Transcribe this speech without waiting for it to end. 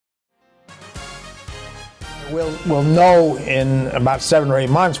We'll know in about 7 or 8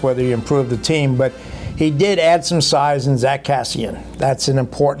 months whether he improved the team, but he did add some size in Zach Kassian. That's an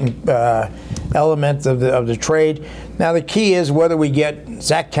important element of the trade. Now the key is whether we get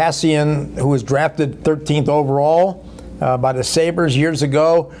Zach Kassian, who was drafted 13th overall by the Sabres years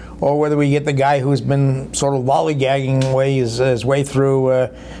ago, or whether we get the guy who's been sort of lollygagging his way through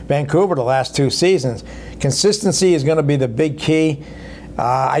Vancouver the last 2 seasons. Consistency is going to be the big key.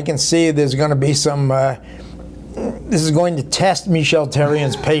 I can see there's going to be some. This is going to test Michel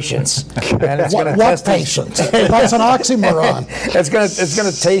Therrien's patience, and it's going to test patience. That's an oxymoron. It's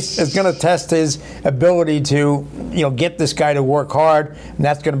going to test his ability to, get this guy to work hard, and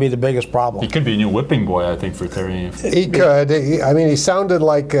that's going to be the biggest problem. He could be a new whipping boy, I think, for Therrien. He could. He sounded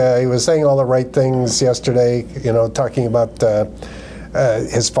like he was saying all the right things yesterday. Talking about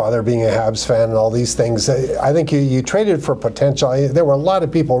his father being a Habs fan and all these things. I think you traded for potential. There were a lot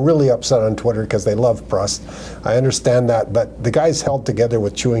of people really upset on Twitter because they love Prust. I understand that, but the guy's held together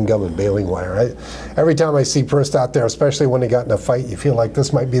with chewing gum and baling wire. Every time I see Prust out there, especially when he got in a fight, you feel like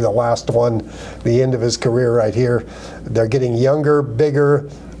this might be the last one, the end of his career right here. They're getting younger, bigger,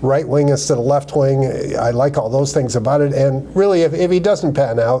 right wing instead of left wing. I like all those things about it. And really, if he doesn't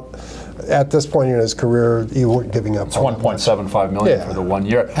pan out, at this point in his career, you weren't giving up. It's $1.75 million for the 1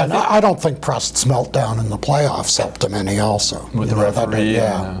 year. And I don't think Prust's meltdown in the playoffs helped him any also. With the referee.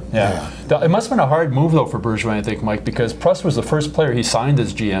 It must have been a hard move, though, for Bergevin, I think, Mike, because Prust was the first player he signed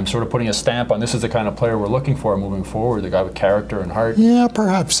as GM, sort of putting a stamp on this is the kind of player we're looking for moving forward, the guy with character and heart. Yeah,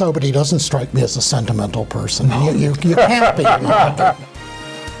 perhaps so, but he doesn't strike me as a sentimental person. You can't be.